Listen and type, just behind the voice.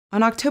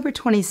On October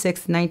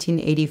 26,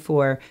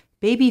 1984,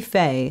 Baby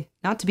Faye,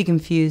 not to be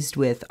confused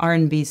with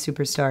R&B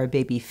superstar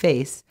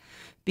Babyface,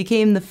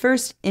 became the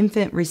first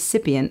infant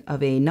recipient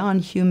of a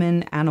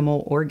non-human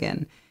animal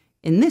organ,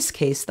 in this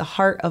case, the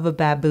heart of a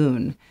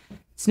baboon.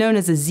 It's known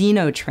as a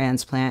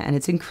xenotransplant, and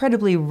it's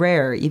incredibly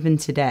rare even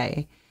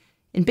today.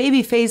 In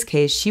Baby Faye's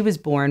case, she was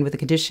born with a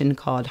condition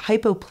called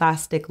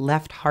hypoplastic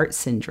left heart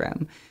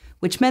syndrome,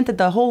 which meant that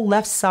the whole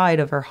left side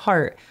of her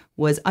heart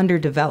was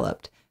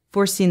underdeveloped,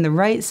 forcing the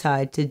right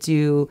side to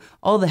do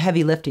all the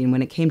heavy lifting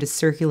when it came to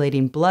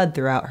circulating blood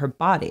throughout her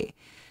body.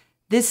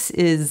 This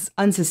is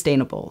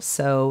unsustainable.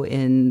 So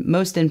in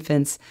most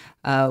infants,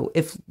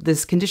 if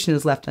this condition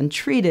is left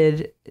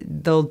untreated,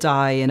 they'll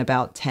die in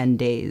about 10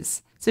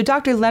 days. So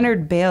Dr.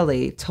 Leonard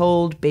Bailey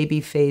told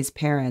Baby Faye's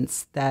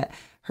parents that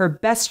her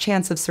best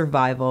chance of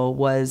survival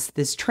was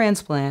this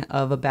transplant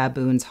of a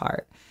baboon's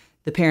heart.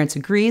 The parents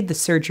agreed, the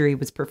surgery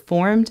was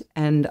performed,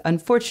 and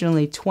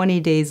unfortunately, 20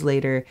 days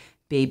later,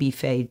 Baby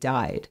Faye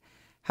died.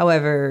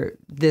 However,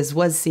 this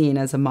was seen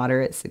as a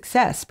moderate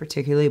success,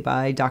 particularly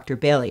by Dr.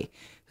 Bailey,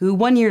 who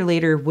 1 year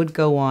later would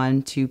go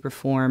on to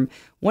perform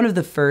one of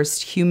the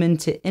first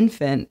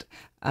human-to-infant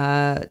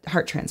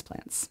heart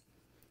transplants.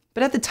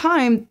 But at the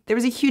time, there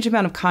was a huge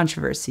amount of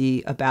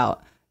controversy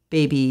about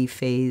Baby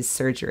Faye's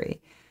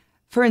surgery.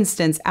 For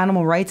instance,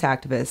 animal rights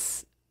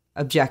activists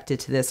objected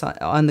to this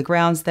on the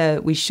grounds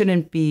that we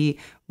shouldn't be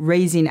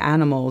raising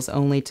animals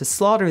only to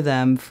slaughter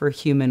them for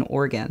human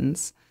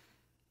organs.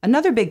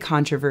 Another big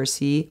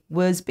controversy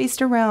was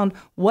based around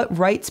what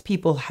rights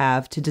people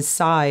have to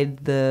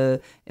decide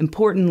the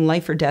important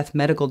life or death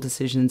medical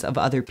decisions of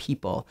other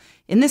people.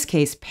 In this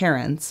case,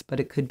 parents,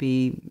 but it could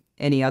be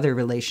any other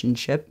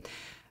relationship.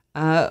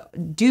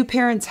 Do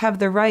parents have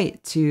the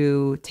right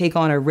to take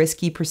on a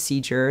risky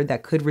procedure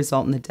that could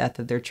result in the death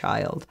of their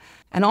child?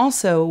 And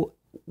also,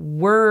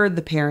 were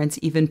the parents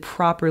even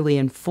properly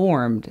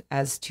informed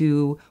as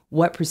to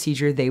what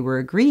procedure they were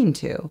agreeing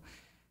to?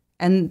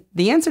 And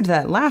the answer to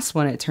that last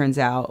one, it turns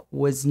out,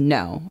 was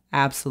no,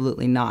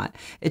 absolutely not.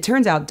 It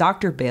turns out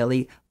Dr.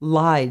 Bailey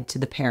lied to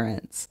the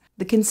parents.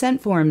 The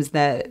consent forms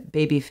that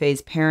Baby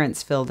Faye's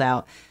parents filled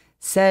out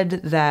said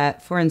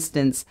that, for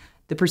instance,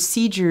 the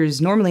procedures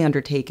normally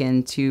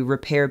undertaken to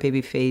repair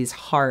Baby Faye's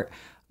heart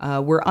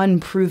were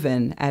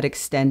unproven at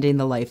extending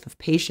the life of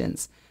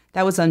patients.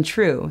 That was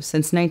untrue.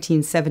 Since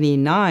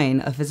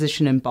 1979, a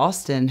physician in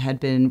Boston had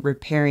been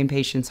repairing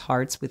patients'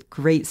 hearts with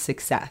great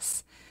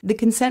success. The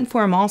consent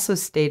form also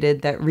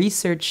stated that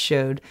research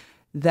showed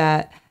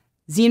that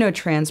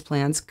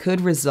xenotransplants could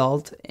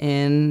result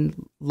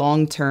in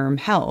long-term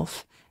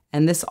health.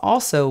 And this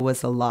also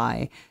was a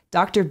lie.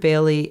 Dr.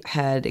 Bailey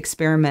had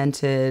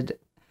experimented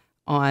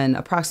on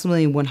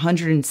approximately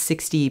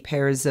 160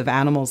 pairs of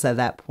animals at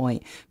that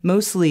point,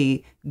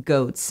 mostly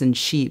goats and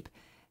sheep,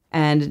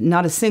 and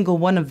not a single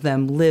one of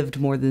them lived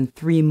more than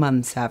 3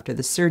 months after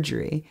the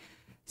surgery.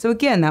 So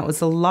again, that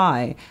was a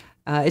lie.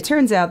 It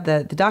turns out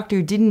that the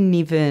doctor didn't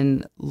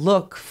even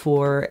look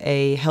for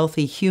a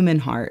healthy human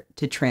heart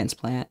to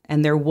transplant,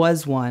 and there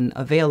was one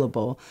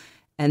available,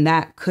 and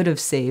that could have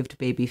saved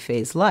Baby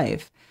Faye's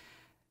life.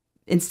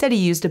 Instead, he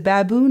used a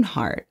baboon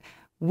heart,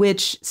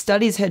 which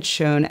studies had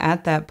shown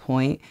at that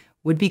point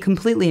would be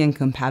completely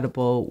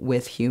incompatible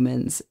with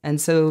humans.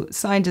 And so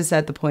scientists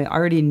at the point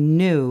already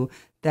knew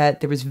that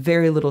there was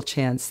very little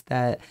chance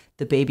that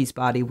the baby's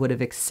body would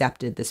have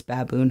accepted this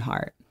baboon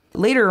heart.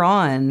 Later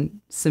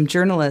on, some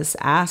journalists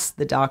asked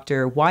the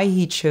doctor why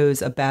he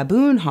chose a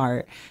baboon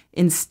heart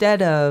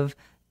instead of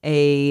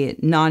a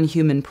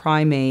non-human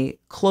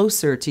primate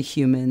closer to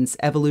humans,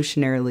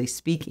 evolutionarily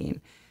speaking.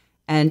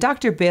 And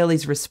Dr.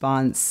 Bailey's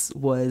response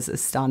was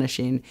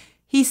astonishing.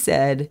 He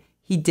said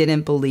he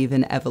didn't believe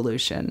in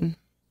evolution.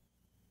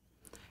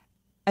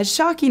 As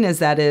shocking as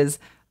that is,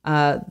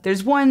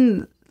 there's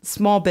one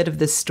small bit of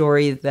this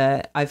story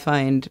that I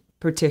find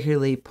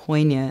particularly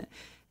poignant,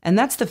 and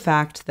that's the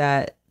fact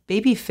that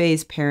Baby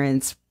Faye's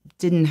parents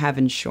didn't have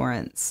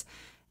insurance.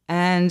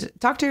 And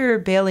Dr.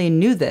 Bailey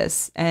knew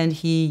this, and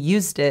he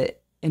used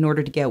it in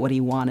order to get what he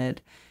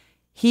wanted.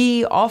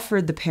 He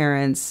offered the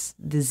parents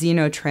the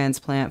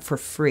xenotransplant for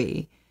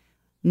free,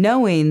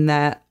 knowing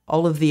that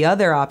all of the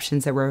other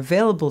options that were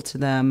available to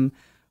them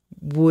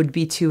would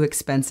be too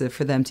expensive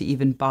for them to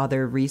even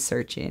bother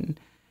researching.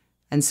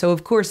 And so,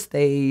 of course,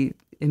 they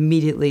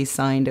immediately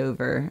signed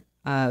over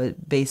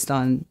based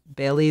on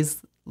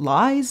Bailey's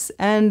lies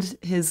and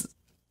his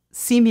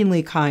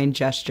seemingly kind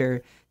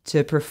gesture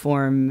to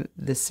perform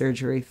this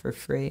surgery for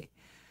free.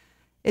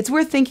 It's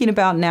worth thinking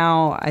about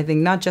now, I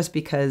think, not just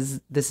because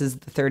this is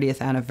the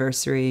 30th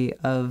anniversary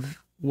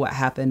of what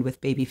happened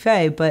with Baby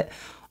Faye, but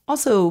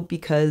also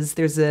because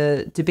there's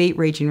a debate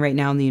raging right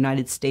now in the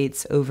United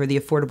States over the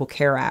Affordable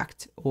Care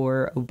Act,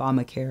 or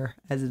Obamacare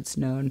as it's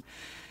known.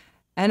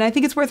 And I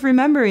think it's worth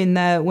remembering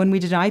that when we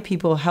deny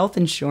people health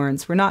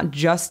insurance, we're not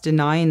just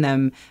denying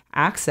them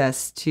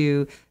access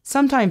to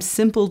sometimes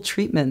simple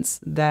treatments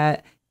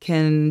that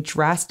can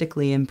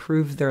drastically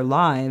improve their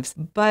lives.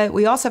 But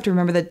we also have to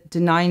remember that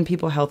denying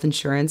people health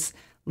insurance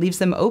leaves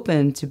them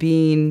open to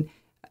being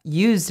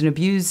used and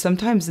abused,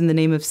 sometimes in the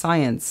name of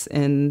science,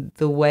 in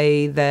the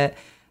way that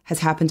has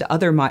happened to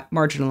other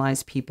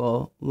marginalized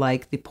people,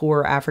 like the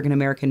poor African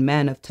American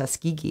men of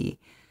Tuskegee.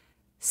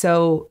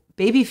 So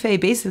Baby Faye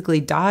basically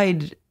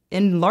died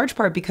in large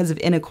part because of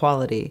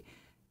inequality,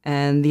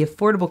 and the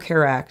Affordable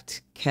Care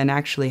Act can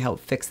actually help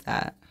fix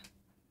that.